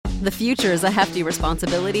The future is a hefty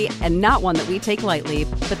responsibility and not one that we take lightly,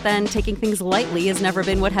 but then taking things lightly has never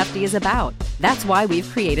been what Hefty is about. That's why we've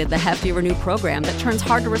created the Hefty Renew program that turns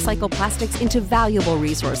hard-to-recycle plastics into valuable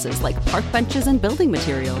resources like park benches and building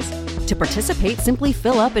materials. To participate, simply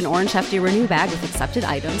fill up an orange Hefty Renew bag with accepted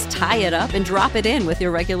items, tie it up, and drop it in with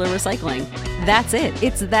your regular recycling. That's it.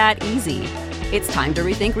 It's that easy. It's time to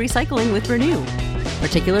rethink recycling with Renew.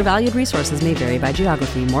 Particular valued resources may vary by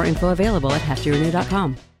geography. More info available at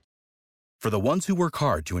heftyrenew.com. For the ones who work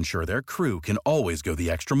hard to ensure their crew can always go the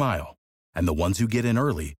extra mile, and the ones who get in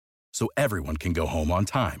early so everyone can go home on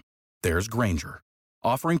time, there's Grainger,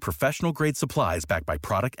 offering professional-grade supplies backed by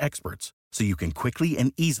product experts so you can quickly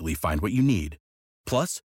and easily find what you need.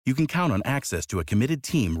 Plus, you can count on access to a committed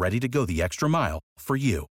team ready to go the extra mile for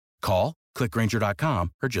you. Call, click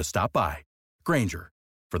Grainger.com, or just stop by. Grainger,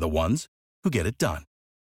 for the ones who get it done.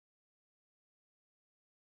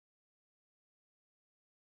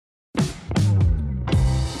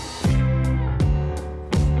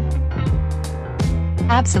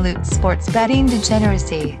 Absolute sports betting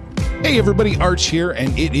degeneracy. Hey everybody, Arch here,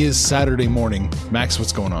 and it is Saturday morning. Max,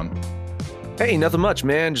 what's going on? Hey, nothing much,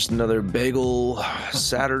 man. Just another bagel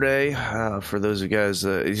Saturday. For those of you guys,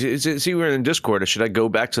 see, we're in Discord. Should I go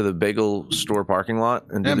back to the bagel store parking lot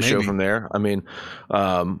and do the show from there? I mean,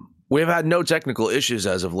 we've had no technical issues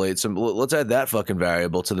as of late, so let's add that fucking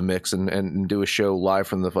variable to the mix and do a show live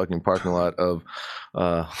from the fucking parking lot of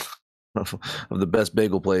the best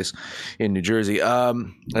bagel place in New Jersey.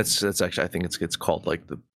 That's actually, I think it's called like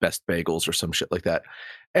the best bagels or some shit like that.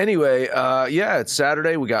 Anyway, yeah, it's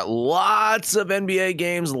Saturday. We got lots of NBA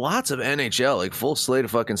games, lots of NHL, like full slate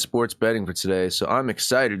of fucking sports betting for today. So I'm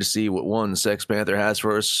excited to see what one Sex Panther has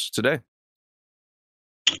for us today.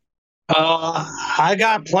 I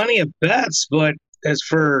got plenty of bets, but as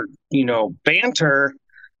for, banter,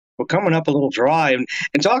 we're coming up a little dry. And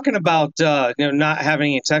talking about not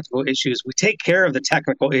having any technical issues, we take care of the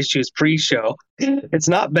technical issues pre-show. It's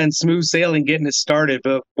not been smooth sailing getting it started,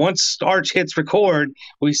 but once Arch hits record,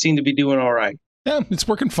 we seem to be doing all right. Yeah, it's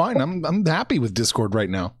working fine. I'm happy with Discord right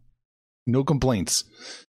now. No complaints.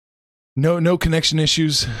 No connection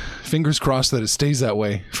issues. Fingers crossed that it stays that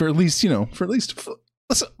way for at least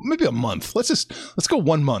maybe a month. Let's go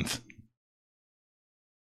 1 month.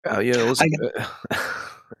 It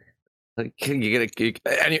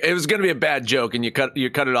was going to be a bad joke, and you cut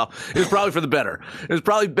it off. It was probably for the better. It was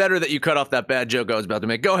probably better that you cut off that bad joke I was about to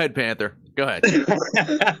make. Go ahead, Panther. Go ahead.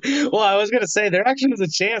 Well, I was going to say there actually is a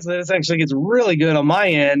chance that this actually gets really good on my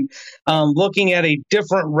end. Looking at a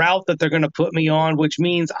different route that they're going to put me on, which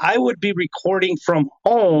means I would be recording from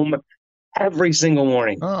home every single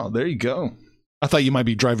morning. Oh, there you go. I thought you might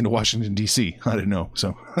be driving to Washington, D.C. I didn't know,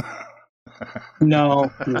 so... No,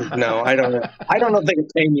 I don't know. I don't know if they can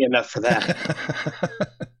pay me enough for that.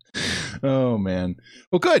 Oh man.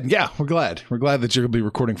 Well, good. Yeah, we're glad. We're glad that you're going to be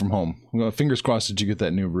recording from home. Well, fingers crossed that you get that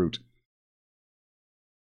new route.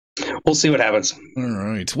 We'll see what happens. All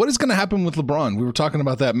right. What is going to happen with LeBron? We were talking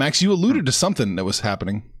about that. Max, you alluded to something that was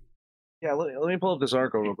happening. Yeah, let me pull up this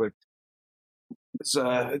article real quick. It's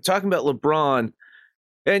talking about LeBron,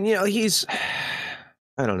 and he's,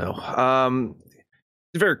 I don't know.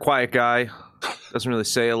 He's a very quiet guy. Doesn't really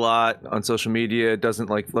say a lot on social media. Doesn't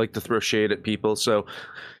like to throw shade at people. So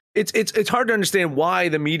it's hard to understand why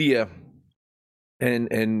the media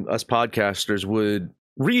and us podcasters would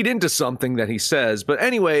read into something that he says. But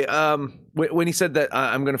anyway, when he said that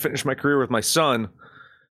I'm going to finish my career with my son,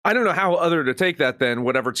 I don't know how other to take that than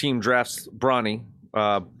whatever team drafts Bronny,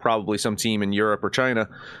 probably some team in Europe or China,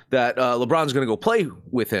 that LeBron's going to go play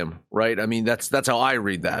with him, right? I mean, that's how I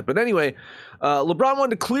read that. But anyway, LeBron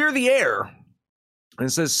wanted to clear the air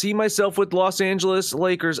and says, see myself with Los Angeles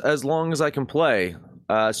Lakers as long as I can play.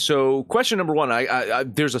 So question number one, I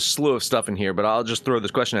there's a slew of stuff in here, but I'll just throw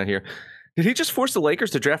this question out here. Did he just force the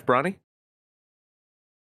Lakers to draft Bronny?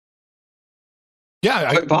 Yeah,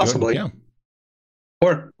 quite possibly. Yeah.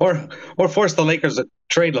 Or force the Lakers to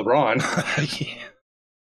trade LeBron. Yeah.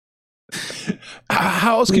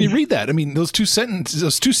 How else can you read that? I mean, those two statements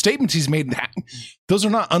he's made, those are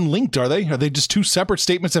not unlinked, are they? Are they just two separate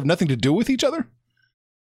statements that have nothing to do with each other?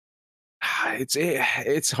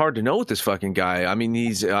 It's hard to know with this fucking guy. I mean,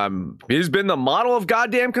 he's been the model of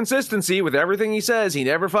goddamn consistency with everything he says. He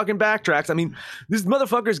never fucking backtracks. I mean, this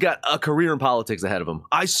motherfucker's got a career in politics ahead of him.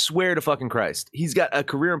 I swear to fucking Christ. He's got a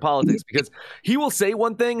career in politics because he will say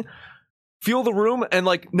one thing, feel the room, and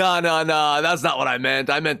like, nah, that's not what I meant.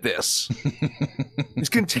 I meant this. He's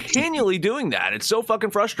continually doing that. It's so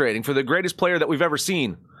fucking frustrating for the greatest player that we've ever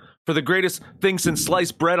seen, for the greatest thing since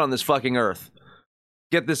sliced bread on this fucking earth.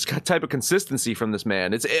 get this type of consistency from this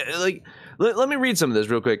man. It's like, let me read some of this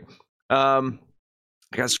real quick. I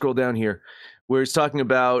gotta scroll down here where he's talking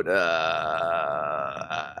about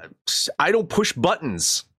I don't push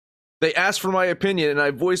buttons. They ask for my opinion, and I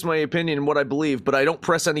voice my opinion and what I believe, but I don't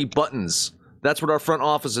press any buttons. That's what our front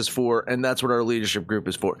office is for, and that's what our leadership group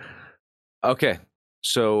is for. Okay,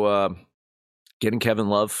 so getting Kevin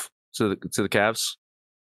Love to the Cavs,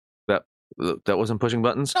 that wasn't pushing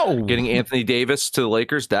buttons. No. Getting Anthony Davis to the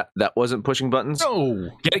Lakers, that wasn't pushing buttons. No.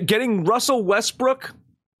 Getting Russell Westbrook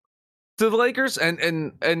to the Lakers,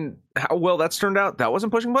 and how well that's turned out, that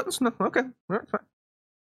wasn't pushing buttons. No, okay, all right, fine.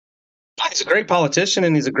 He's a great politician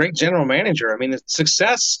and he's a great general manager. I mean, the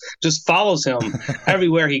success just follows him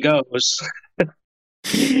everywhere he goes.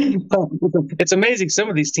 It's amazing. Some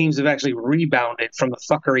of these teams have actually rebounded from the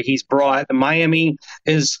fuckery he's brought. Miami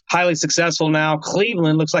is highly successful now.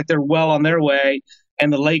 Cleveland looks like they're well on their way.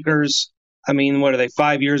 And the Lakers, I mean, what are they,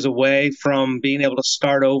 5 years away from being able to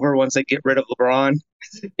start over once they get rid of LeBron?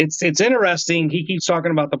 It's interesting. He keeps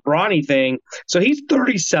talking about the Bronny thing. So he's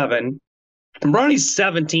 37. And Bronny's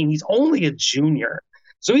 17. He's only a junior.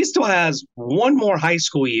 So he still has one more high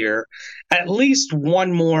school year, at least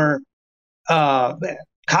one more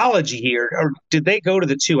college year. Or did they go to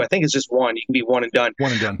the two? I think it's just one. You can be one and done.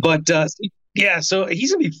 One and done. But yeah, so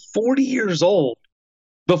he's going to be 40 years old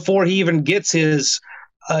before he even gets his,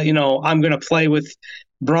 I'm going to play with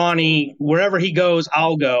Bronny. Wherever he goes,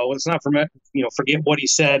 I'll go. Let's not forget what he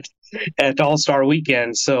said at All-Star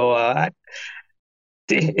Weekend. So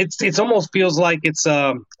it's almost feels like it's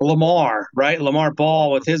Lamar, right? Lamar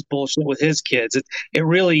Ball with his bullshit with his kids. It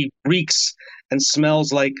really reeks and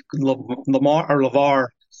smells like Lamar or LeVar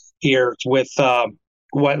here with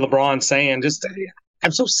what LeBron's saying. Just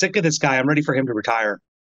I'm so sick of this guy. I'm ready for him to retire.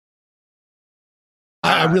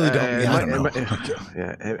 I really don't. I don't know.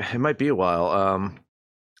 It might be a while.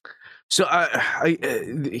 So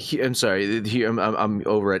I'm sorry. Here I'm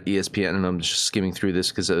over at ESPN and I'm just skimming through this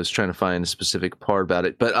because I was trying to find a specific part about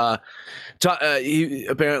it. But he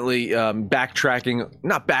apparently backtracking,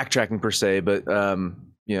 not backtracking per se, but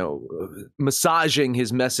massaging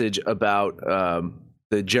his message about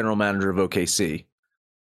the general manager of OKC.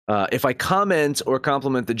 If I comment or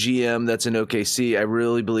compliment the GM that's in OKC, I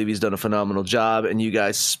really believe he's done a phenomenal job. And you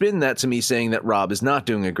guys spin that to me saying that Rob is not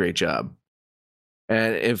doing a great job.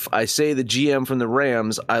 And if I say the GM from the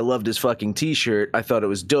Rams, I loved his fucking t-shirt. I thought it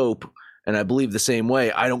was dope. And I believe the same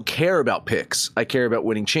way. I don't care about picks. I care about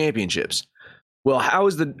winning championships. Well, how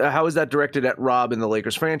is that directed at Rob in the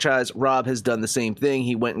Lakers franchise? Rob has done the same thing.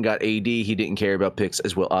 He went and got AD. He didn't care about picks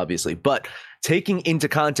as well, obviously. But taking into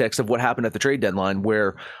context of what happened at the trade deadline,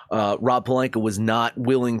 where Rob Pelinka was not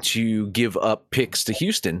willing to give up picks to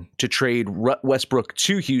Houston to trade Westbrook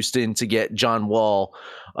to Houston to get John Wall,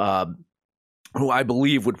 who I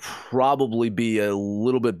believe would probably be a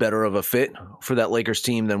little bit better of a fit for that Lakers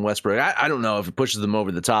team than Westbrook. I don't know if it pushes them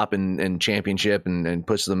over the top in championship and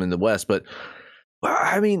pushes them in the West, but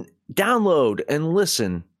I mean, download and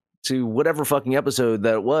listen to whatever fucking episode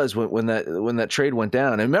that it was when that trade went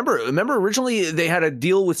down. And remember originally they had a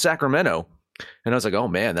deal with Sacramento, and I was like, oh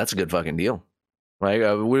man, that's a good fucking deal. Like,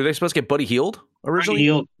 were they supposed to get Buddy Hield originally?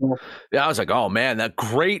 Hield. Yeah, I was like, oh man, that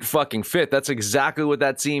great fucking fit. That's exactly what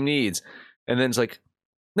that team needs. And then it's like,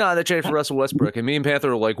 no, they traded for Russell Westbrook. And me and Panther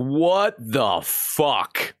were like, what the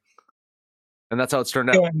fuck? And that's how it's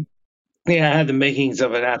turned out. Yeah, it had the makings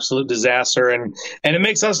of an absolute disaster, and it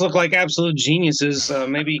makes us look like absolute geniuses.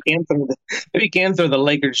 Maybe you can throw the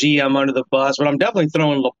Laker GM under the bus, but I'm definitely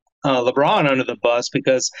throwing LeBron under the bus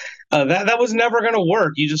because that was never going to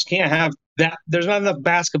work. You just can't have that. There's not enough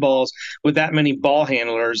basketballs with that many ball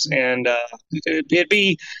handlers, and it'd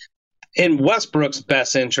be in Westbrook's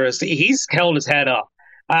best interest. He's held his head up.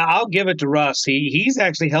 I'll give it to Russ. He's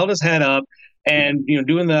actually held his head up and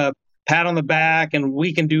doing the pat on the back and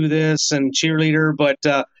we can do this and cheerleader, but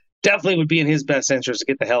definitely would be in his best interest to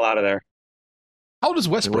get the hell out of there. How old is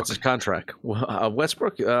Westbrook? What's his contract?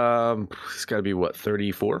 Westbrook, he's got to be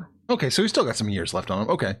 34? Okay, so he's still got some years left on him.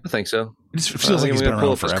 Okay, I think so. It feels like he's been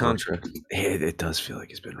around forever. It does feel like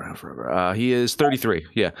he's been around forever. He is 33.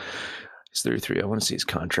 Yeah. He's 33. I want to see his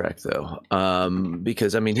contract though,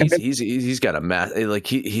 because I mean he's got a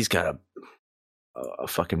he's got a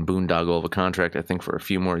fucking boondoggle of a contract. I think for a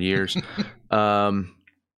few more years. Oh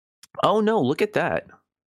no! Look at that!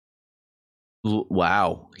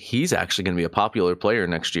 Wow, he's actually going to be a popular player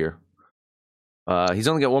next year. He's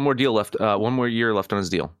only got one more deal left. One more year left on his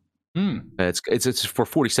deal. It's for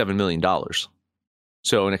 $47 million.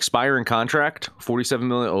 So an expiring contract, $47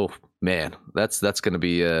 million. Oh man, that's going to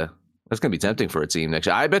be That's going to be tempting for a team next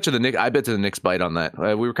year. I bet the Knicks bite on that.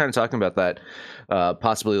 We were kind of talking about that,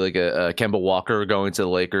 possibly like a Kemba Walker going to the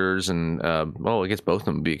Lakers, and I guess both of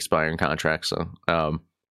them would be expiring contracts. So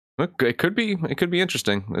it could be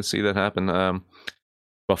interesting. Let's see that happen.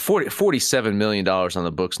 But $47 million on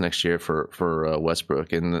the books next year for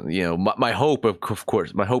Westbrook, and my hope, of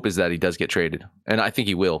course, is that he does get traded, and I think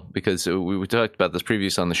he will, because we talked about this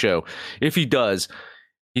previous on the show. If he does.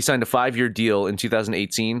 He signed a 5-year deal in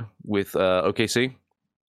 2018 with OKC.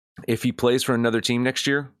 If he plays for another team next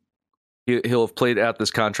year, he'll have played out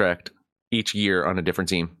this contract each year on a different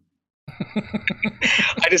team.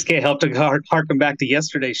 I just can't help to harken back to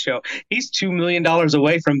yesterday's show. He's $2 million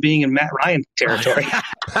away from being in Matt Ryan territory.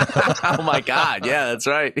 Oh my God! Yeah, that's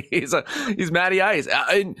right. He's Matty Ice.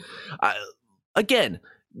 Again,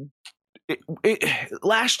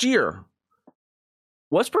 last year,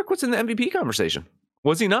 Westbrook was in the MVP conversation.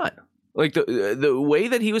 Was he not? Like the way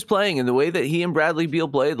that he was playing and the way that he and Bradley Beal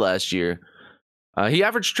played last year, he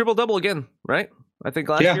averaged triple-double again, right? I think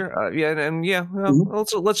last year.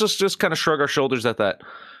 Let's just kind of shrug our shoulders at that,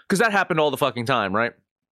 because that happened all the fucking time, right?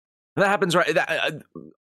 That happens, right?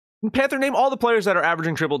 Panther, name all the players that are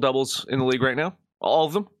averaging triple-doubles in the league right now. All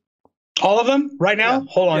of them. All of them right now? Yeah.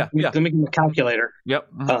 Hold on. Let me get the calculator. Yep.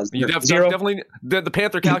 Zero. Definitely the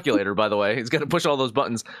Panther calculator, by the way. He's going to push all those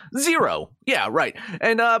buttons. 0. Yeah, right.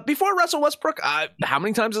 And before Russell Westbrook, how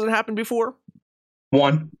many times has it happened before?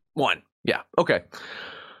 1. Yeah. Okay.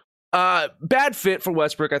 Bad fit for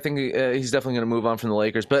Westbrook. I think he's definitely going to move on from the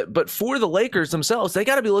Lakers. But for the Lakers themselves, they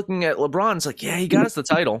got to be looking at LeBron. It's like, yeah, he got us the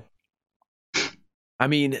title. I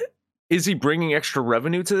mean, is he bringing extra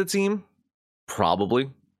revenue to the team?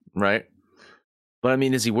 Probably. Right. But I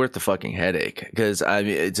mean, is he worth the fucking headache? Because I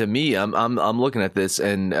mean, to me, I'm looking at this,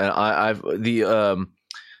 and I've the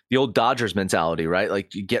old Dodgers mentality, right?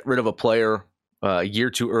 Like, you get rid of a player a year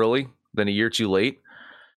too early, then a year too late.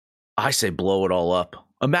 I say blow it all up.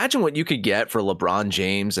 Imagine what you could get for LeBron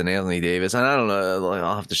James and Anthony Davis. And I don't know,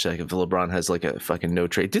 I'll have to check if LeBron has like a fucking no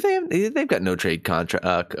trade. Do they have? They've got no trade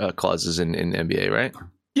contract clauses in NBA, right?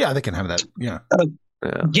 Yeah, they can have that. Yeah.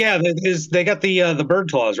 Yeah, they got the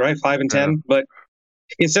bird clause, right? 5 and 10. But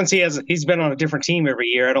since he's been on a different team every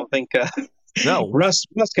year, I don't think Russ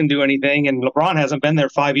can do anything, and LeBron hasn't been there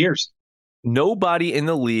 5 years. Nobody in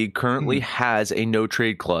the league currently has a no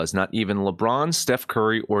trade clause. Not even LeBron, Steph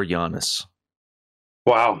Curry, or Giannis.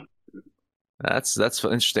 Wow, that's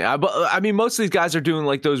interesting. I mean, most of these guys are doing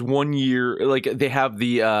like those 1 year, like they have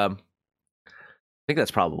the. I think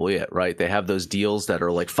that's probably it, right? They have those deals that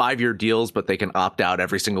are like 5-year deals, but they can opt out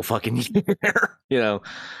every single fucking year,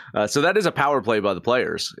 so that is a power play by the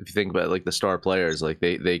players. If you think about it, like the star players, like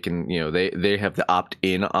they can, they have the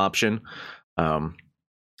opt-in option. After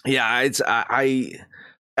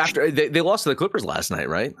they lost to the Clippers last night,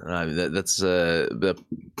 right? That's the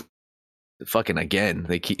fucking again.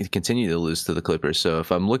 They continue to lose to the Clippers. So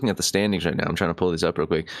if I'm looking at the standings right now, I'm trying to pull these up real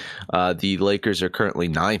quick. The Lakers are currently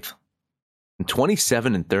 9th.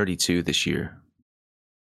 27-32 this year.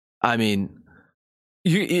 I mean,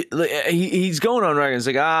 he's going on record. It's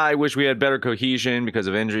like, I wish we had better cohesion because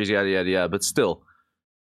of injuries, yada yada yada. But still,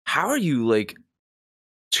 how are you like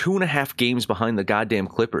 2.5 games behind the goddamn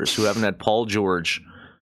Clippers, who haven't had Paul George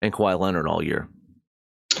and Kawhi Leonard all year?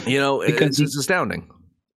 Because it's astounding.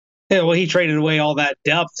 Yeah, well, he traded away all that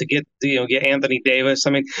depth to get Anthony Davis. I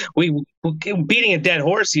mean, we beating a dead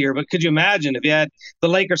horse here, but could you imagine if you had the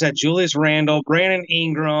Lakers had Julius Randle, Brandon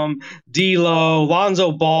Ingram, D'Lo,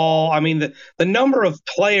 Lonzo Ball? I mean, the number of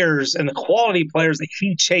players and the quality players that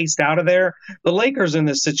he chased out of there. The Lakers in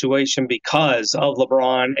this situation because of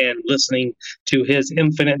LeBron and listening to his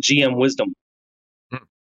infinite GM wisdom.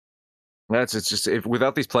 It's just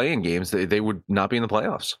without these play-in games, they would not be in the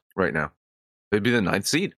playoffs right now. They'd be the 9th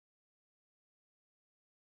seed.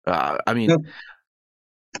 I mean,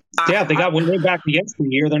 they got one way back against the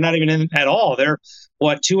year. They're not even in at all. They're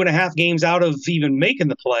 2.5 games out of even making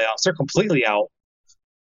the playoffs. They're completely out.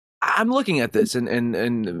 I'm looking at this,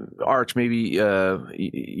 and Arch, maybe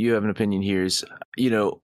you have an opinion here.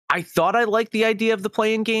 I thought I liked the idea of the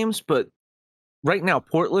play-in games, but right now,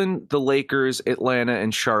 Portland, the Lakers, Atlanta,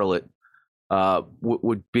 and Charlotte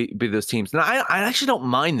would be those teams. Now, I actually don't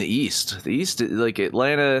mind the East. The East, like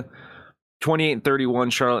Atlanta,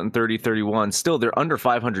 28-31, Charlotte, and 30-31. Still, they're under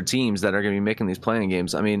 500 teams that are going to be making these play-in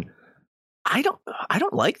games. I mean, I don't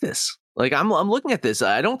like this. Like, I'm looking at this.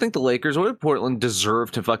 I don't think the Lakers or Portland deserve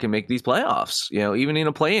to fucking make these playoffs. Even in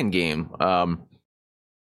a play-in game. I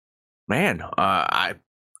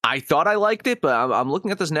thought I liked it, but I'm looking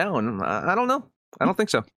at this now, and I don't know. I don't think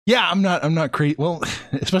so. Yeah, I'm not crazy. Well,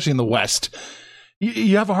 especially in the West,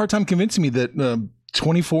 you have a hard time convincing me that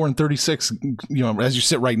 24 and 36, as you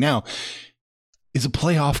sit right now, is a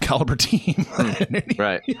playoff caliber team.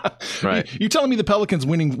 Right. Yeah. Right. You're telling me the Pelicans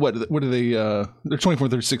winning, what are they? They're 24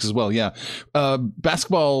 and 36 as well. Yeah.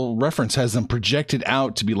 Basketball Reference has them projected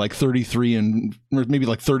out to be like 33 and or maybe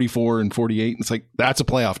like 34 and 48. It's like, that's a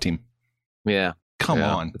playoff team. Yeah. Come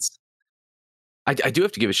on. I do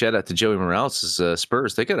have to give a shout out to Joey Morales'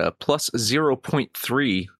 Spurs. They got a plus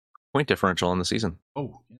 0.3 point differential on the season.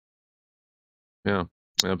 Oh, yeah.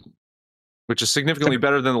 Which is significantly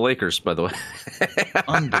better than the Lakers, by the way.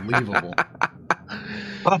 Unbelievable.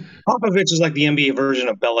 Popovich is like the NBA version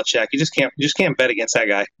of Belichick. You just can't bet against that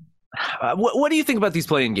guy. What do you think about these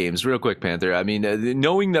playing games, real quick, Panther? I mean,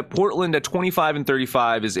 knowing that Portland at 25 and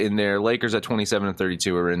 35 is in there, Lakers at 27 and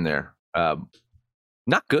 32 are in there.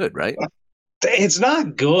 Not good, right? It's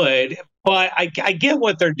not good, but I get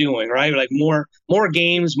what they're doing, right? Like more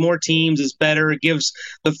games, more teams is better. It gives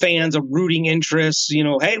the fans a rooting interest.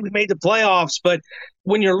 Hey, we made the playoffs. But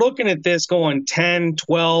when you're looking at this going 10,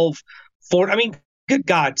 12, 4, I mean, good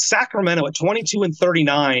God, Sacramento at 22 and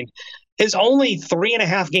 39 is only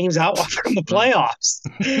 3.5 games out from the playoffs.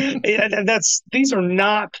 These are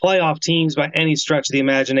not playoff teams by any stretch of the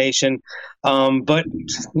imagination. But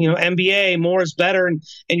NBA, more is better, and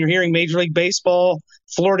you're hearing Major League Baseball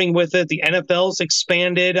flirting with it. The NFL's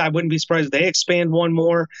expanded. I wouldn't be surprised if they expand one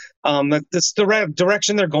more. That's the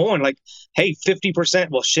direction they're going. Like, hey,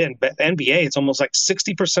 50%. Well, shit, but NBA, it's almost like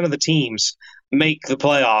 60% of the teams make the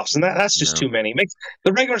playoffs, and that's just too many. Makes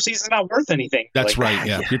the regular season not worth anything. That's right.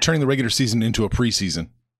 Yeah, you're turning the regular season into a preseason.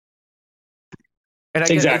 And I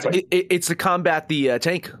guess it's to combat the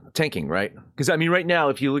tanking, right? Because I mean, right now,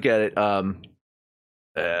 if you look at it,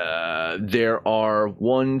 there are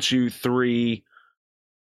 1, 2, 3,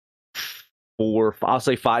 4. I'll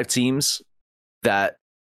say 5 teams that.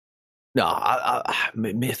 No,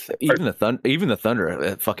 even the Thunder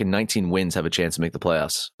at fucking 19 wins have a chance to make the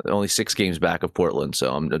playoffs. Only 6 games back of Portland,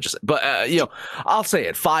 so I'm just. But I'll say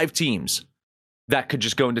it: 5 teams that could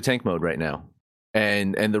just go into tank mode right now,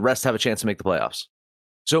 and the rest have a chance to make the playoffs.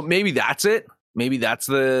 So maybe that's it. Maybe that's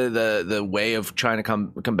the way of trying to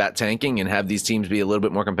combat tanking and have these teams be a little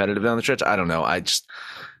bit more competitive down the stretch. I don't know. I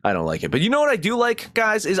don't like it. But you know what I do like,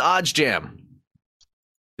 guys, is OddsJam.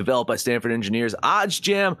 Developed by Stanford engineers,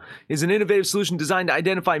 OddsJam is an innovative solution designed to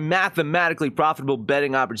identify mathematically profitable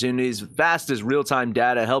betting opportunities. Fast as real-time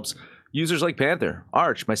data helps users like Panther,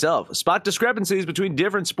 Arch, myself spot discrepancies between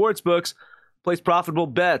different sports books, place profitable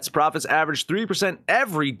bets. Profits average 3%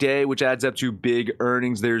 every day, which adds up to big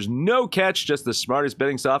earnings. There's no catch, just the smartest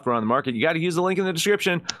betting software on the market. You got to use the link in the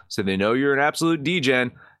description so they know you're an absolute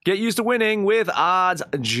degen. Get used to winning with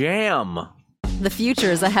OddsJam. The future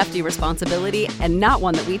is a hefty responsibility and not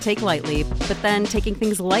one that we take lightly. But then taking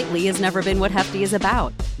things lightly has never been what Hefty is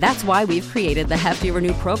about. That's why we've created the Hefty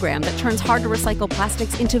Renew program that turns hard-to-recycle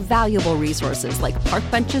plastics into valuable resources like park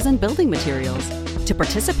benches and building materials. To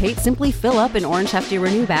participate, simply fill up an orange Hefty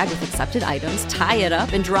Renew bag with accepted items, tie it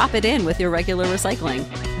up, and drop it in with your regular recycling.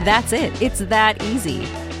 That's it. It's that easy.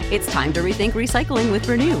 It's time to rethink recycling with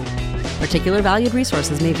Renew. Particular valued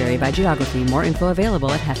resources may vary by geography. More info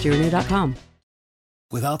available at heftyrenew.com.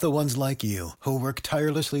 Without the ones like you, who work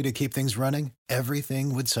tirelessly to keep things running,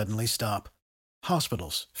 everything would suddenly stop.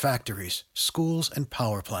 Hospitals, factories, schools, and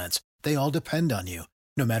power plants, they all depend on you.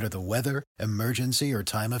 No matter the weather, emergency, or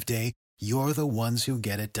time of day, you're the ones who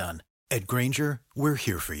get it done. At Grainger, we're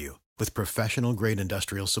here for you with professional-grade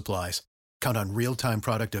industrial supplies. Count on real-time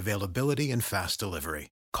product availability and fast delivery.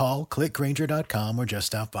 Call, clickgrainger.com, or just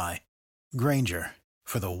stop by. Grainger,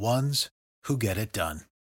 for the ones who get it done.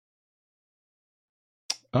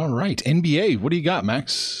 All right, NBA. What do you got,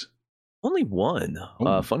 Max? Only one.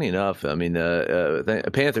 Funny enough, I mean,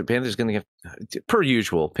 Panther's going to get, per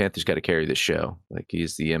usual, Panther's got to carry the show. Like,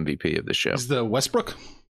 he's the MVP of the show. Is the Westbrook?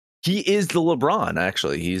 He is the LeBron,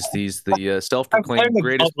 actually. He's the self-proclaimed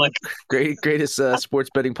greatest sports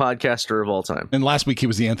betting podcaster of all time. And last week he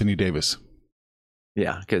was the Anthony Davis.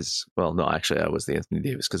 Yeah, because I was the Anthony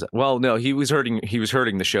Davis he was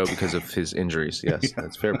hurting the show because of his injuries. Yes,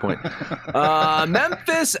 that's a fair point.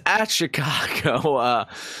 Memphis at Chicago.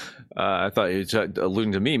 I thought you were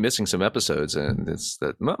alluding to me missing some episodes, and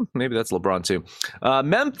maybe that's LeBron too.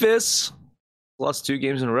 Memphis lost 2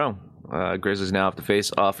 games in a row. Grizzlies now have to face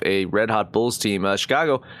off a red-hot Bulls team.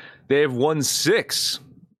 Chicago, they have won 6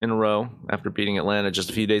 in a row after beating Atlanta just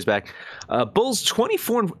a few days back. Bulls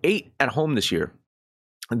 24-8 at home this year.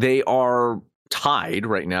 They are tied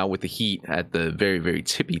right now with the Heat at the very, very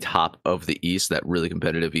tippy top of the East, that really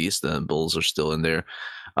competitive East. The Bulls are still in there.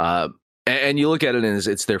 And you look at it and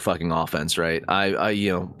it's their fucking offense, right?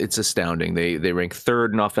 It's astounding. They rank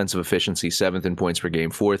 3rd in offensive efficiency, 7th in points per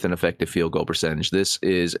game, 4th in effective field goal percentage. This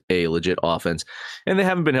is a legit offense, and they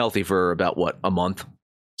haven't been healthy for about a month.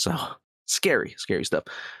 So scary stuff.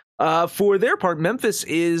 For their part, Memphis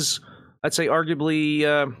is, I'd say,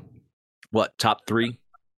 arguably top three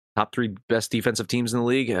best defensive teams in the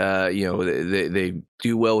league. They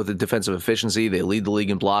do well with the defensive efficiency. They lead the league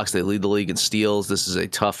in blocks. They lead the league in steals. This is a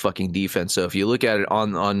tough fucking defense. So if you look at it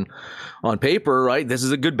on paper, right, this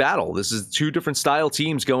is a good battle. This is 2 different style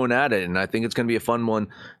teams going at it, and I think it's going to be a fun one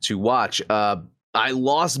to watch. I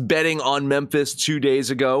lost betting on Memphis 2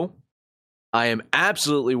 days ago. I am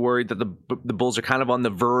absolutely worried that the Bulls are kind of on the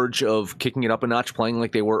verge of kicking it up a notch, playing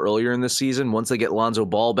like they were earlier in the season. Once they get Lonzo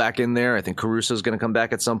Ball back in there, I think Caruso is going to come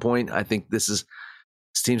back at some point. I think this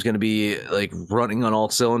team's going to be like running on all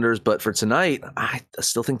cylinders. But for tonight, I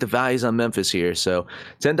still think the value's on Memphis here. So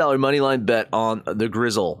 $10 money line bet on the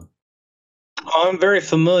Grizzle. I'm very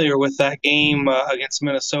familiar with that game against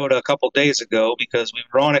Minnesota a couple days ago because we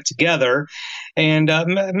were on it together. And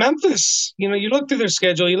Memphis, you look through their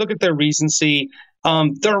schedule, you look at their recency,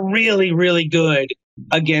 they're really, really good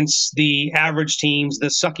against the average teams, the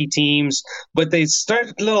sucky teams, but they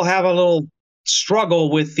have a little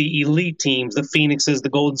struggle with the elite teams, the Phoenixes, the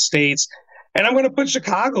Golden States. And I'm going to put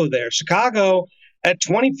Chicago there. Chicago at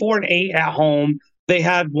 24-8 at home. They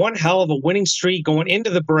had one hell of a winning streak going into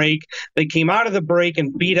the break. They came out of the break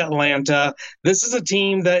and beat Atlanta. This is a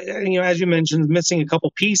team that, as you mentioned, is missing a couple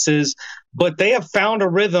pieces, but they have found a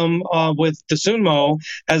rhythm with Dosunmu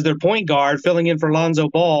as their point guard, filling in for Lonzo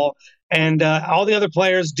Ball. And all the other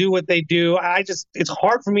players do what they do. It's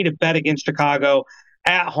hard for me to bet against Chicago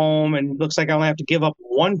at home, and looks like I only have to give up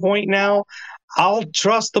 1 point now. I'll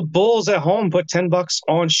trust the Bulls at home, put $10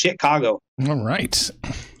 on Chicago. All right.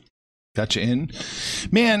 Got you in.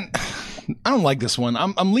 Man, I don't like this one.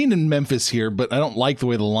 I'm leaning Memphis here, but I don't like the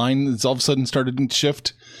way the line is all of a sudden started to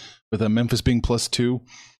shift with Memphis being +2.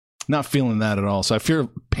 Not feeling that at all. So I fear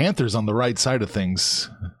Panthers on the right side of things,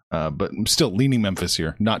 but I'm still leaning Memphis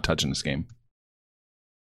here, not touching this game.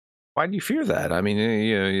 Why do you fear that? I mean,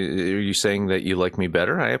 are you saying that you like me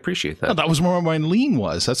better? I appreciate that. No, that was more what my lean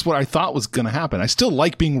was. That's what I thought was going to happen. I still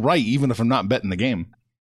like being right, even if I'm not betting the game.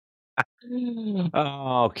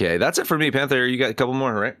 Okay, that's it for me, Panther. You got a couple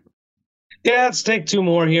more, right? Yeah, let's take 2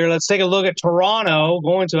 more here. Let's take a look at Toronto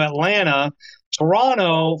going to Atlanta.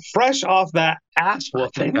 Toronto, fresh off that ass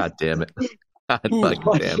whooping. God damn it. God damn it.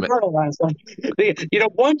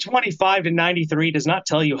 125-93 does not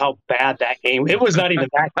tell you how bad that game. It was not even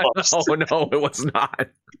that close. No, it was not.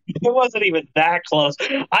 It wasn't even that close.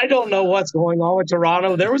 I don't know what's going on with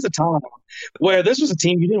Toronto. There was a time where this was a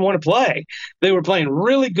team you didn't want to play. They were playing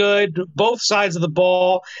really good, both sides of the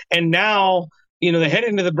ball, and now they head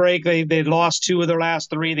into the break. They lost 2 of their last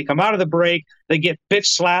 3. They come out of the break. They get bitch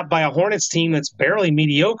slapped by a Hornets team that's barely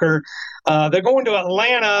mediocre. They're going to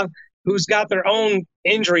Atlanta, who's got their own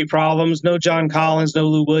injury problems. No John Collins, no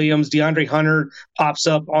Lou Williams. DeAndre Hunter pops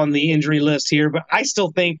up on the injury list here. But I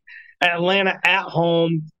still think Atlanta at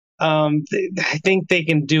home, I think they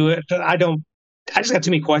can do it. I just got too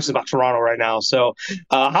many questions about Toronto right now. So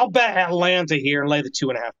I'll bet Atlanta here and lay the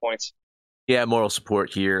 2.5 points. Yeah, moral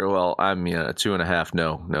support here. Well, I'm 2.5.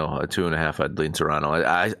 No, a 2.5. I'd lean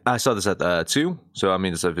Toronto. I saw this at 2. So I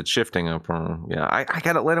mean, if it's shifting, I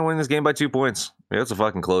got Atlanta winning this game by 2 points. Yeah, it's a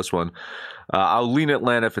fucking close one. I'll lean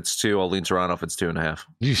Atlanta if it's 2. I'll lean Toronto if it's 2.5.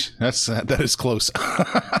 Yeesh, that is close.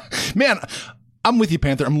 Man, I'm with you,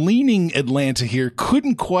 Panther. I'm leaning Atlanta here.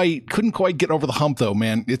 Couldn't quite get over the hump though,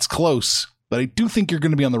 man. It's close, but I do think you're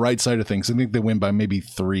going to be on the right side of things. I think they win by maybe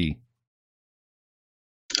 3.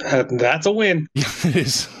 That's a win. Yeah, it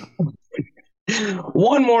is.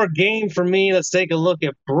 One more game for me. Let's take a look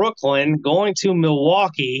at Brooklyn going to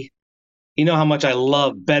Milwaukee. You know how much I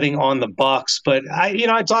love betting on the Bucks, but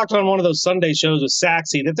I talked on one of those Sunday shows with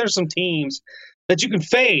Saxy that there's some teams that you can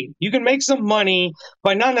fade. You can make some money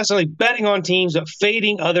by not necessarily betting on teams, but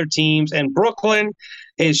fading other teams. And Brooklyn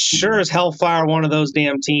is sure as hellfire one of those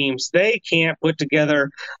damn teams. They can't put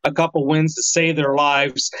together a couple wins to save their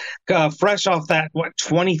lives. Fresh off that,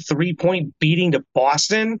 23-point beating to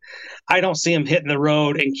Boston, I don't see them hitting the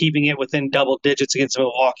road and keeping it within double digits against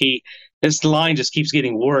Milwaukee. This line just keeps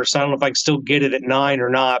getting worse. I don't know if I can still get it at 9 or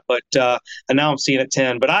not, but and now I'm seeing it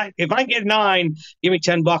 10. But if I get 9, give me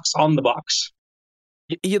 $10 on the Bucks.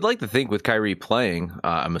 You'd like to think with Kyrie playing,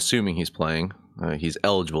 I'm assuming he's playing. He's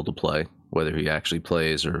eligible to play. Whether he actually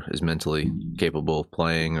plays or is mentally capable of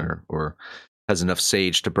playing or has enough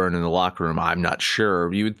sage to burn in the locker room. I'm not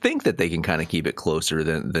sure. You would think that they can kind of keep it closer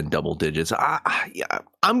than double digits.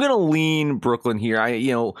 I'm going to lean Brooklyn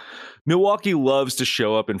here. Milwaukee loves to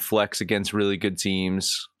show up and flex against really good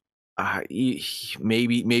teams.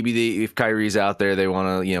 Maybe if Kyrie's out there, they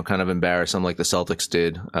want to, kind of embarrass them like the Celtics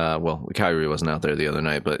did. Well, Kyrie wasn't out there the other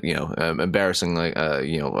night, but, embarrassing, like,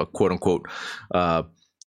 a quote unquote,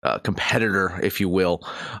 competitor, if you will.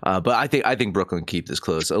 But I think Brooklyn keep this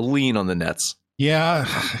close. A lean on the Nets. Yeah.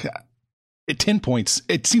 10 points.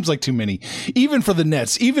 It seems like too many. Even for the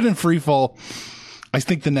Nets, even in free fall, I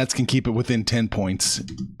think the Nets can keep it within 10 points.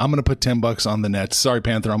 I'm going to put $10 on the Nets. Sorry,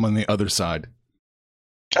 Panther. I'm on the other side.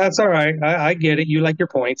 That's all right. I get it. You like your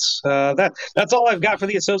points. That's all I've got for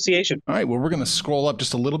the association. All right. Well, we're going to scroll up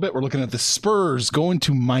just a little bit. We're looking at the Spurs going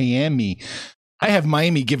to Miami. I have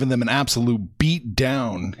Miami giving them an absolute beat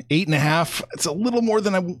down. 8.5. It's a little more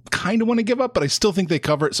than I kind of want to give up, but I still think they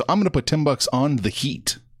cover it. So I'm going to put $10 on the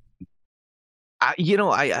Heat. I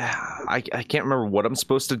can't remember what I'm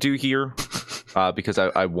supposed to do here because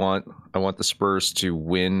I want the Spurs to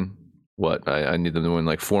win. What I need them to win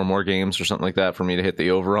like 4 more games or something like that for me to hit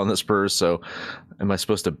the over on the Spurs. So am I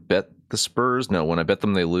supposed to bet the Spurs? No, when I bet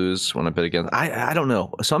them, they lose. When I bet against, I don't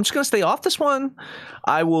know. So I'm just going to stay off this one.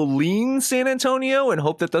 I will lean San Antonio and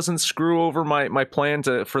hope that doesn't screw over my plan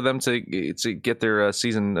for them to get their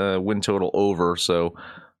season win total over. So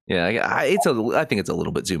yeah, I think it's a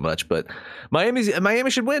little bit too much, but Miami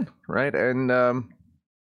should win, right? And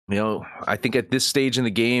I think at this stage in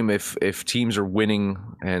the game, if teams are winning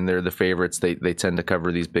and they're the favorites, they tend to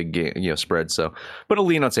cover these big spreads. So, but a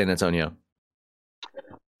lean on San Antonio.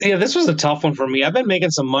 Yeah, this was a tough one for me. I've been making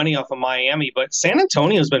some money off of Miami, but San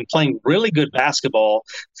Antonio's been playing really good basketball.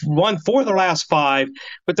 Won 4 of their last 5,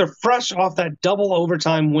 but they're fresh off that double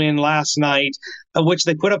overtime win last night, which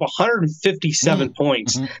they put up 157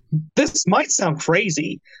 points. Mm-hmm. This might sound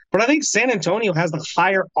crazy, but I think San Antonio has the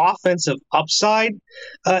higher offensive upside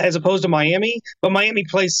as opposed to Miami. But Miami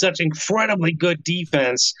plays such incredibly good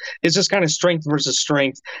defense. It's just kind of strength versus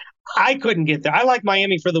strength. I couldn't get there. I like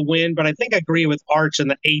Miami for the win, but I think I agree with Arch in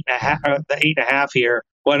the 8.5 here.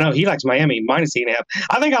 Well, no, he likes Miami minus 8.5.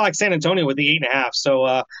 I think I like San Antonio with the 8.5. So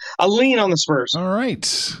a lean on the Spurs. All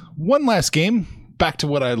right. One last game. Back to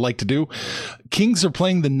what I'd like to do. Kings are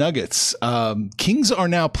playing the Nuggets. Kings are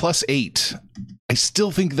now +8. I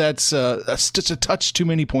still think that's just a touch too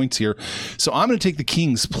many points here. So I'm going to take the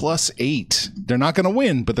Kings +8. They're not going to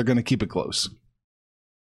win, but they're going to keep it close.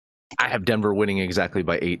 I have Denver winning exactly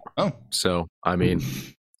by 8. Oh, so I mean,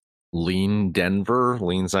 lean Denver,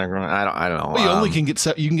 lean Sacramento. I don't know. Well, you only can get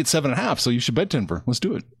 7.5, so you should bet Denver. Let's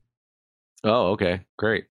do it. Oh, okay,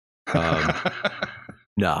 great.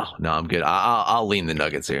 No, I'm good. I'll lean the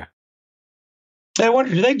Nuggets here. I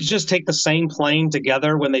wonder, do they just take the same plane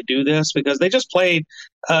together when they do this? Because they just played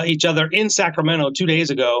each other in Sacramento 2 days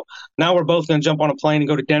ago. Now we're both going to jump on a plane and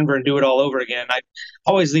go to Denver and do it all over again. I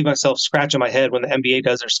always leave myself scratching my head when the NBA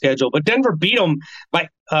does their schedule. But Denver beat them by,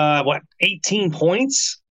 18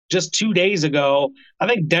 points just 2 days ago. I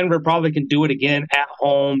think Denver probably can do it again at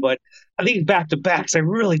home. But I think back-to-backs, I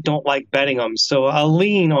really don't like betting them. So I'll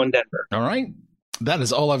lean on Denver. All right. That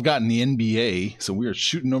is all I've got in the NBA. So we are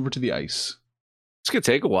shooting over to the ice. It's going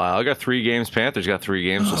to take a while. I got 3 games. Panthers got 3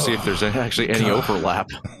 games. We'll see if there's actually any overlap.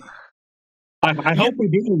 I hope we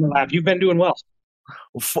do overlap. You've been doing well.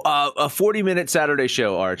 A 40-minute Saturday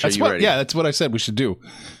show, Arch. Are you ready? Yeah, that's what I said we should do.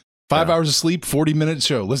 5 hours of sleep, 40-minute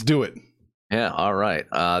show. Let's do it. Yeah, all right.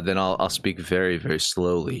 Then I'll speak very, very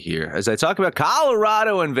slowly here. As I talk about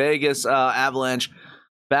Colorado and Vegas, Avalanche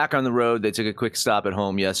back on the road. They took a quick stop at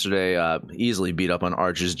home yesterday. Easily beat up on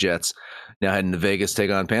Arch's Jets. Now heading to Vegas, take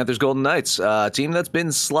on Panthers Golden Knights, a team that's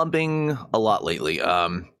been slumping a lot lately.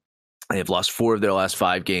 They have lost 4 of their last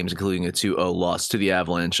 5 games, including a 2-0 loss to the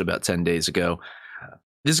Avalanche about 10 days ago.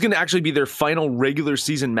 This is going to actually be their final regular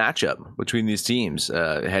season matchup between these teams.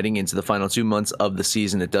 Heading into the final 2 months of the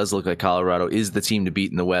season, it does look like Colorado is the team to beat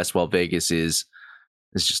in the West, while Vegas is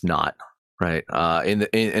just not. Right. In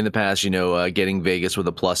the past, getting Vegas with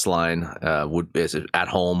a plus line at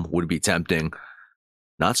home would be tempting.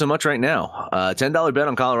 Not so much right now. $10 bet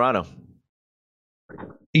on Colorado.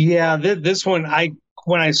 Yeah, this one,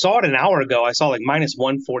 when I saw it an hour ago, I saw like minus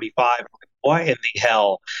 145. What in the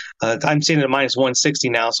hell? I'm seeing it at minus 160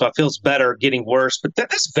 now, so it feels better, getting worse. But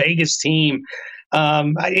this Vegas team,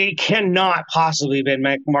 it cannot possibly have been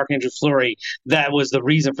Marc-Andre Fleury that was the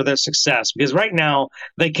reason for their success, because right now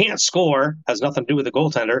they can't score, has nothing to do with the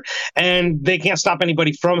goaltender, and they can't stop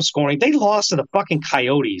anybody from scoring. They lost to the fucking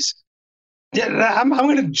Coyotes. Yeah, I'm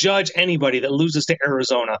going to judge anybody that loses to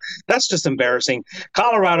Arizona. That's just embarrassing.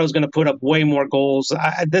 Colorado's going to put up way more goals.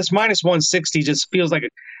 This minus 160 just feels like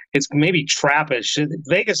it's maybe trappish.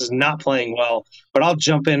 Vegas is not playing well, but I'll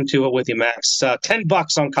jump into it with you, Max.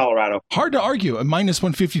 $10 on Colorado. Hard to argue a minus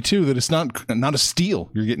 152 that it's not a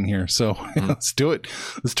steal you're getting here. So let's do it.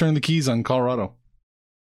 Let's turn the keys on Colorado.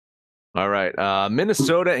 All right.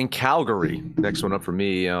 Minnesota and Calgary. Next one up for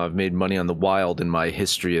me. I've made money on the Wild in my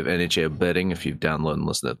history of NHL betting. If you've downloaded and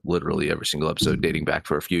listened to literally every single episode dating back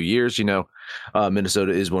for a few years,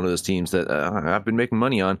 Minnesota is one of those teams that I've been making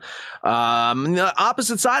money on. The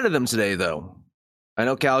opposite side of them today, though. I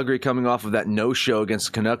know Calgary coming off of that no-show against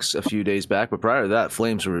the Canucks a few days back, but prior to that,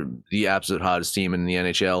 Flames were the absolute hottest team in the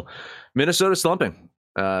NHL. Minnesota slumping.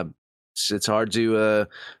 It's hard to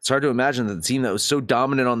imagine that the team that was so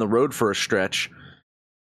dominant on the road for a stretch,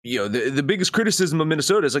 the biggest criticism of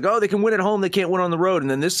Minnesota is like, oh, they can win at home, they can't win on the road,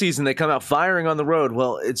 and then this season they come out firing on the road.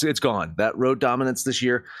 Well, it's gone. That road dominance this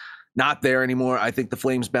year, not there anymore. I think the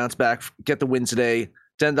Flames bounce back, get the win today.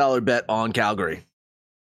 $10 bet on Calgary.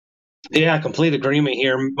 Yeah, complete agreement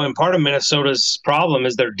here. And part of Minnesota's problem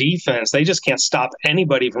is their defense. They just can't stop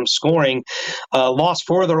anybody from scoring. Lost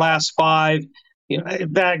 4 of their last 5.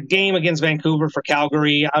 That game against Vancouver for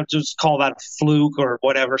Calgary, I'll just call that a fluke or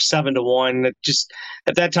whatever, 7-1. Just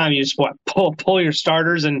at that time, you just pull your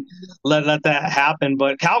starters and let that happen.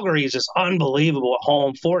 But Calgary is just unbelievable at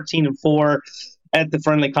home, 14-4 at the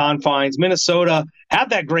friendly confines. Minnesota had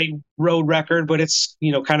that great road record, but it's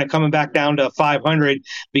kind of coming back down to 500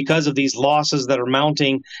 because of these losses that are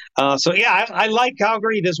mounting. I like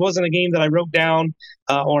Calgary. This wasn't a game that I wrote down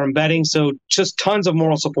or I'm betting, so just tons of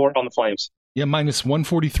moral support on the Flames. Yeah, minus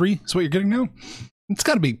 143 is what you're getting now. It's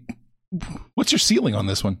got to be. What's your ceiling on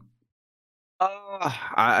this one?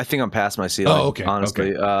 I think I'm past my ceiling. Oh, okay.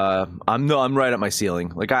 Honestly, okay. I'm right at my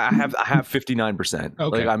ceiling. Like I have 59%.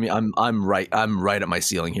 Okay. Like I mean, I'm right at my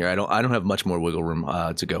ceiling here. I don't have much more wiggle room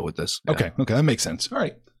to go with this. Yeah. Okay, that makes sense. All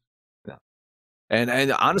right. Yeah.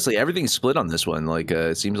 And honestly, everything's split on this one. Like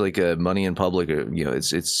it seems like money in public.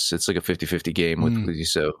 It's like a 50-50 game with you.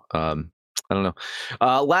 So I don't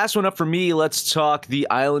know. Last one up for me. Let's talk the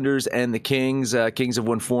Islanders and the Kings. Kings have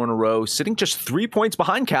won 4 in a row, sitting just 3 points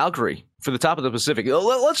behind Calgary for the top of the Pacific.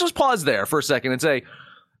 Let's just pause there for a second and say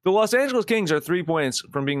the Los Angeles Kings are 3 points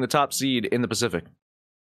from being the top seed in the Pacific.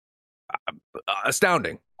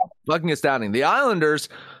 Astounding. Fucking astounding. The Islanders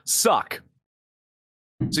suck.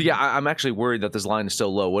 So, yeah, I'm actually worried that this line is so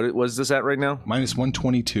low. What is this at right now? Minus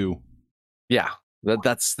 122. Yeah,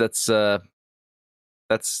 that's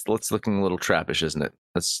looking a little trappish, isn't it?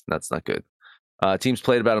 That's not good. Teams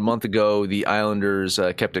played about a month ago. The Islanders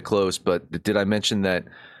kept it close, but did I mention that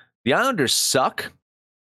the Islanders suck?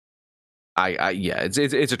 Yeah, it's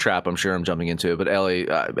a trap. I'm sure I'm jumping into it, but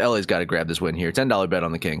LA's got to grab this win here. $10 bet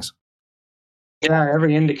on the Kings. Yeah,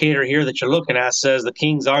 every indicator here that you're looking at says the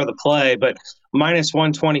Kings are the play, but minus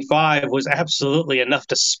 125 was absolutely enough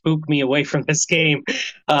to spook me away from this game.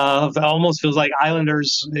 It almost feels like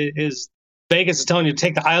Islanders is Vegas is telling you to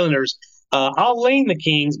take the Islanders. I'll lane the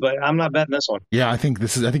Kings, but I'm not betting this one. Yeah, I think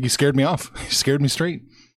you scared me off. You scared me straight.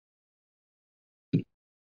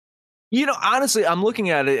 Honestly, I'm looking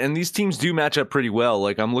at it, and these teams do match up pretty well.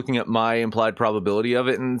 Like, I'm looking at my implied probability of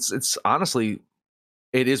it, and it's honestly,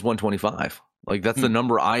 it is 125. Like, that's the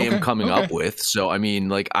number I am coming up with. So, I mean,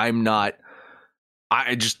 like, I'm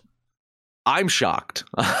shocked.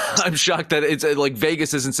 I'm shocked that it's like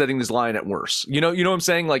Vegas isn't setting this line at worse. You know what I'm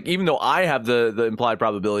saying? Like, even though I have the implied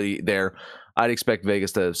probability there, I'd expect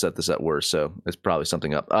Vegas to set this at worse. So it's probably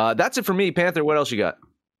something up. That's it for me. Panther, what else you got?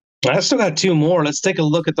 I still got 2 more. Let's take a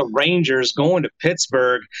look at the Rangers going to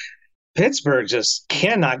Pittsburgh. Pittsburgh just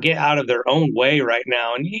cannot get out of their own way right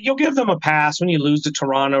now. And you'll give them a pass when you lose to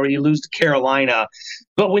Toronto or you lose to Carolina.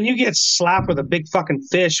 But when you get slapped with a big fucking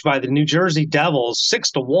fish by the New Jersey Devils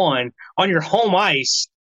 6-1 on your home ice,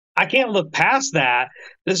 I can't look past that.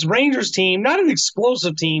 This Rangers team, not an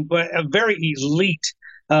explosive team, but a very elite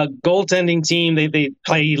goaltending team. They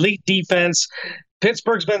play elite defense.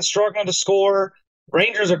 Pittsburgh's been struggling to score.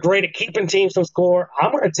 Rangers are great at keeping teams from score.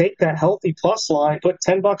 I'm going to take that healthy plus line, put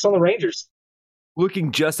 $10 on the Rangers.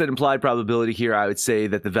 Looking just at implied probability here, I would say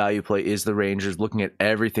that the value play is the Rangers. Looking at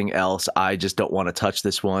everything else, I just don't want to touch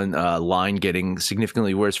this one. Line getting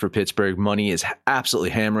significantly worse for Pittsburgh. Money is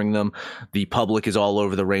absolutely hammering them. The public is all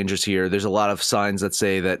over the Rangers here. There's a lot of signs that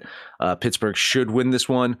say that Pittsburgh should win this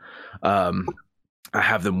one. I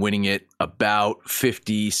have them winning it about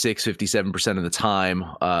 56, 57% of the time.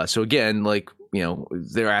 So again, like,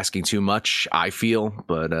 they're asking too much, I feel.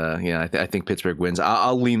 But I think Pittsburgh wins.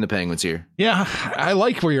 I'll lean the Penguins here. Yeah, I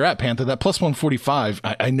like where you're at, Panther. That plus 145,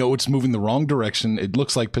 I know it's moving the wrong direction. It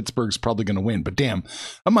looks like Pittsburgh's probably going to win, but damn,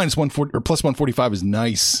 a minus 140 or plus 145 is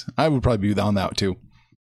nice. I would probably be on that too.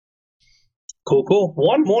 Cool.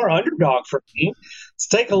 One more underdog for me. Let's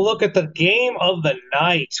take a look at the game of the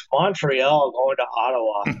night. Montreal going to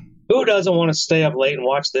Ottawa. Who doesn't want to stay up late and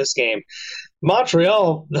watch this game?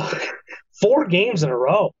 Montreal, 4 games in a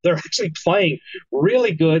row. They're actually playing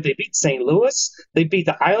really good. They beat St. Louis. They beat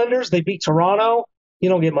the Islanders. They beat Toronto. You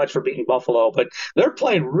don't get much for beating Buffalo, but they're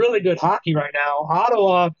playing really good hockey right now.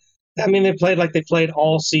 Ottawa, I mean, they played like they played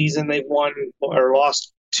all season. They've won or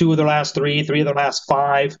lost 2 of their last 3 of their last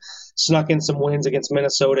 5, snuck in some wins against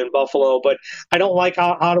Minnesota and Buffalo. But I don't like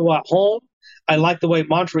Ottawa at home. I like the way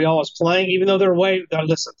Montreal is playing, even though their road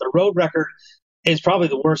record is probably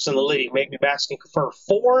the worst in the league. Maybe Max can confirm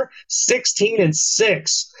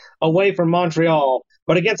 4-16-6 away from Montreal.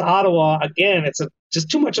 But against Ottawa, again, it's just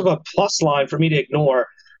too much of a plus line for me to ignore.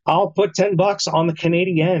 I'll put $10 on the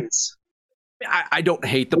Canadiens. I don't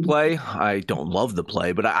hate the play. I don't love the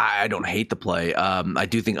play, but I don't hate the play. I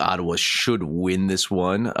do think Ottawa should win this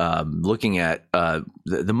one. Looking at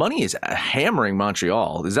the money is hammering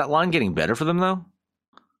Montreal. Is that line getting better for them, though?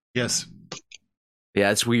 Yes. Yeah,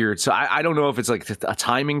 it's weird. So I don't know if it's like a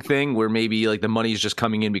timing thing where maybe like the money is just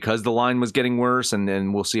coming in because the line was getting worse and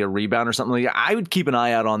then we'll see a rebound or something like that. I would keep an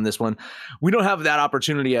eye out on this one. We don't have that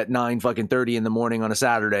opportunity at 9:30 in the morning on a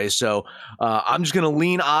Saturday. So I'm just going to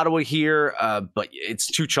lean Ottawa here, but it's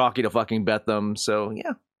too chalky to fucking bet them. So,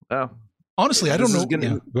 yeah. Honestly, I don't know. Go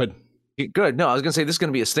ahead. Good. No, I was going to say this is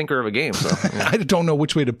going to be a stinker of a game. So yeah. I don't know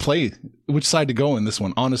which way to play, which side to go in this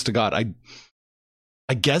one. Honest to God,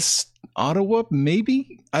 I guess Ottawa,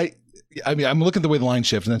 maybe. I mean, I'm looking at the way the line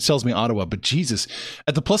shifts, and that tells me Ottawa. But Jesus,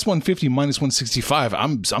 at the plus 150, minus 165,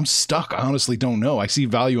 I'm stuck. I honestly don't know. I see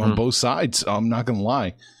value on both sides. I'm not going to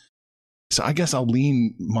lie. So I guess I'll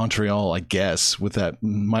lean Montreal. I guess with that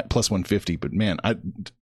plus 150. But man, I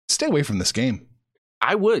stay away from this game.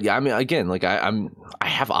 I would. Yeah. I mean, again, like I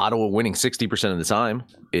have Ottawa winning 60% of the time.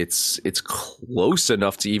 It's close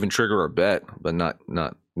enough to even trigger a bet, but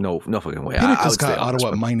no fucking way. Pinnacle's got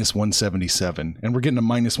Ottawa at minus 177, and we're getting a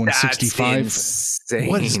minus 165. That's insane.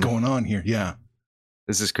 What is going on here? Yeah.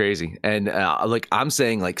 This is crazy. And like I'm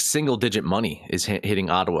saying, like single digit money is hitting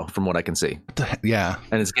Ottawa from what I can see. Yeah.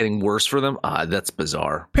 And it's getting worse for them. That's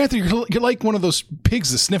bizarre. Panther, you're like one of those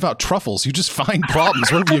pigs that sniff out truffles. You just find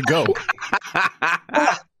problems wherever you go.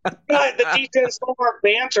 The details of our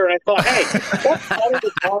banter, and I thought, hey, what's better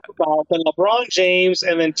to talk about than LeBron James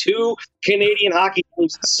and then 2 Canadian hockey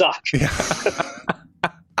teams that suck?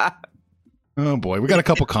 Yeah. Oh boy, we got a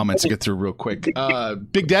couple comments to get through real quick.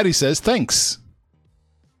 Big Daddy says thanks.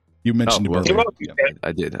 You mentioned it earlier.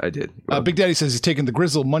 I did. Big Daddy says he's taking the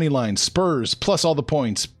Grizzle money line, Spurs plus all the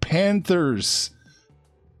points, Panthers,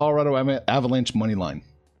 Colorado Avalanche money line.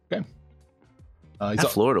 Okay.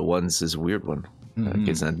 That Florida one's is a weird one.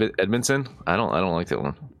 Is Edmonton? I don't like that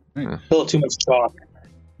one. Right. A little too much talk.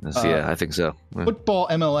 Yeah, I think so. Yeah. Football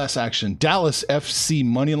MLS action: Dallas FC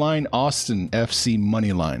money line, Austin FC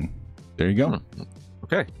money line. There you go.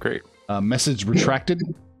 Okay, great. Message retracted.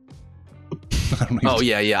 Oh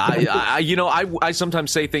yeah. I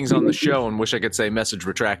sometimes say things on the show and wish I could say message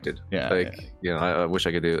retracted. Yeah. I wish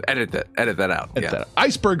I could edit that out. Edit that out.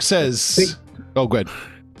 Iceberg says, "Oh, good."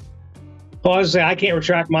 Well, I was saying I can't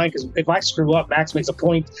retract mine because if I screw up, Max makes a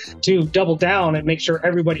point to double down and make sure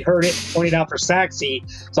everybody heard it, point it out for Saxy.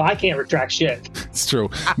 So I can't retract shit. It's true.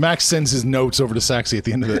 Max sends his notes over to Saxy at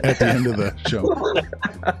the end of the show.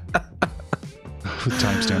 With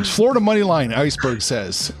timestamps. Florida money line. Iceberg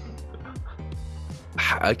says.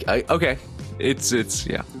 Okay. It's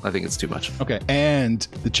yeah. I think it's too much. Okay, and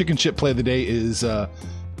the chicken chip play of the day is New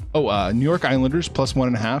York Islanders plus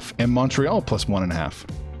 1.5 and Montreal plus 1.5.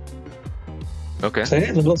 Okay. So,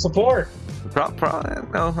 a little support.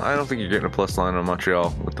 No, I don't think you're getting a plus line on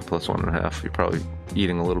Montreal with the plus 1.5. You're probably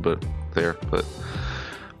eating a little bit there, but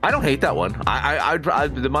I don't hate that one.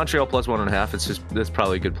 The Montreal plus 1.5. That's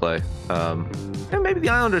probably a good play. And maybe the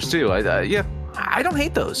Islanders too. I don't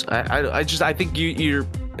hate those. I think you're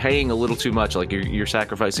paying a little too much. Like you're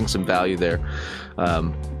sacrificing some value there.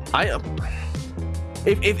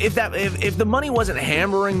 If the money wasn't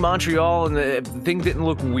hammering Montreal and the thing didn't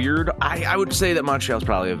look weird, I would say that Montreal's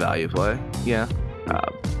probably a value play. Yeah.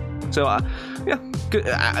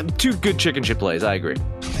 Good, 2 good chicken chip plays. I agree.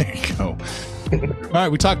 There you go. All right,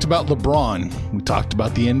 we talked about LeBron. We talked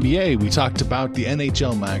about the NBA. We talked about the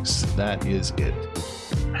NHL, Max. That is it.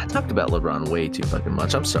 talked about LeBron way too fucking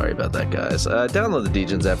much. I'm sorry about that, guys. Download the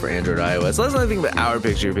DGens app for Android, iOS. Let us know anything about our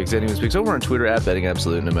picks, your picks, anyone's picks over on Twitter at Betting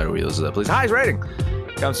Absolute. No matter where you listen to that, please. Highest rating.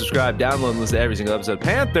 Come subscribe, download, and listen to every single episode.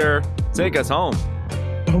 Panther, take us home.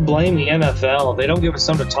 Don't blame the NFL. They don't give us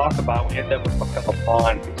something to talk about. We end up with fucking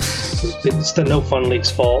LeBron. It's the No Fun League's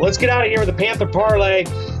fault. Let's get out of here with the Panther parlay.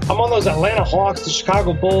 I'm on those Atlanta Hawks, the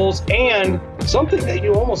Chicago Bulls, and something that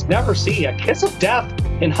you almost never see, a kiss of death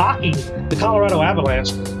in hockey, the Colorado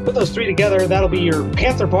Avalanche. Put those three together, that'll be your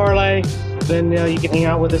Panther parlay. Then you can hang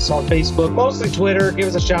out with us on Facebook, mostly Twitter. Give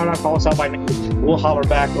us a shout out, call us out by name. We'll holler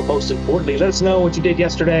back, but most importantly, let us know what you did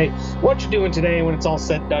yesterday, what you're doing today. When it's all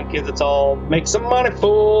said and done, kids, it's all make some money,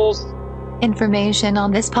 fools. Information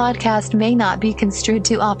on this podcast may not be construed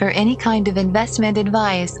to offer any kind of investment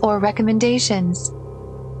advice or recommendations.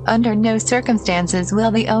 Under no circumstances will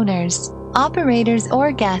the owners, operators,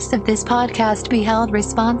 or guests of this podcast be held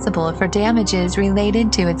responsible for damages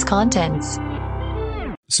related to its contents.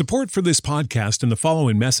 Support for this podcast and the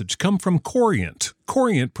following message come from Corient.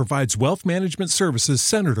 Corient provides wealth management services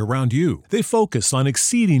centered around you. They focus on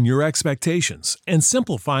exceeding your expectations and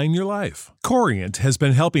simplifying your life. Corient has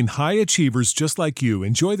been helping high achievers just like you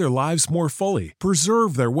enjoy their lives more fully,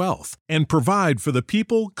 preserve their wealth, and provide for the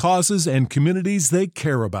people, causes, and communities they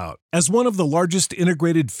care about. As one of the largest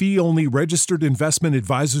integrated fee-only registered investment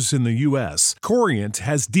advisors in the U.S., Corient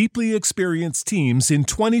has deeply experienced teams in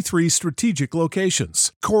 23 strategic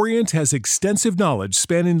locations. Corient has extensive knowledge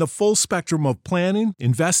spanning the full spectrum of planning,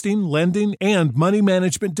 investing, lending, and money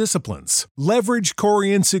management disciplines. Leverage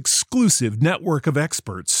Corient's exclusive network of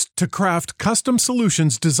experts to craft custom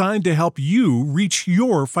solutions designed to help you reach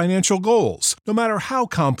your financial goals, no matter how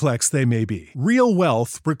complex they may be. Real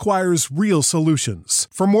wealth requires real solutions.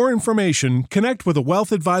 For more information, connect with a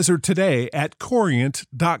wealth advisor today at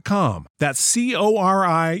Corient.com. That's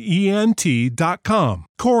Corient.com.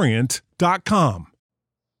 Corient.com.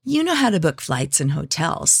 You know how to book flights and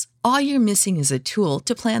hotels. All you're missing is a tool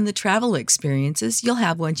to plan the travel experiences you'll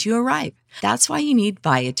have once you arrive. That's why you need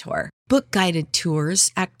Viator. Book guided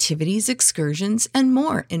tours, activities, excursions, and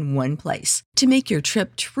more in one place to make your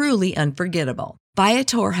trip truly unforgettable.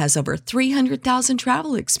 Viator has over 300,000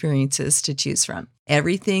 travel experiences to choose from.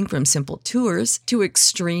 Everything from simple tours to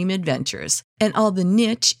extreme adventures and all the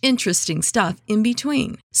niche, interesting stuff in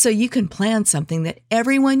between. So you can plan something that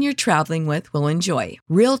everyone you're traveling with will enjoy.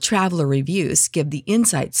 Real traveler reviews give the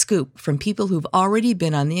inside scoop from people who've already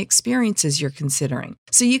been on the experiences you're considering.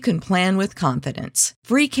 So you can plan with confidence.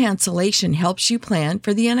 Free cancellation helps you plan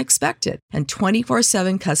for the unexpected. And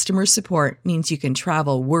 24/7 customer support means you can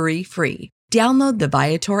travel worry-free. Download the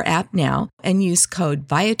Viator app now and use code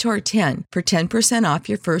Viator10 for 10% off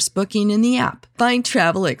your first booking in the app. Find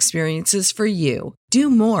travel experiences for you. Do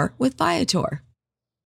more with Viator.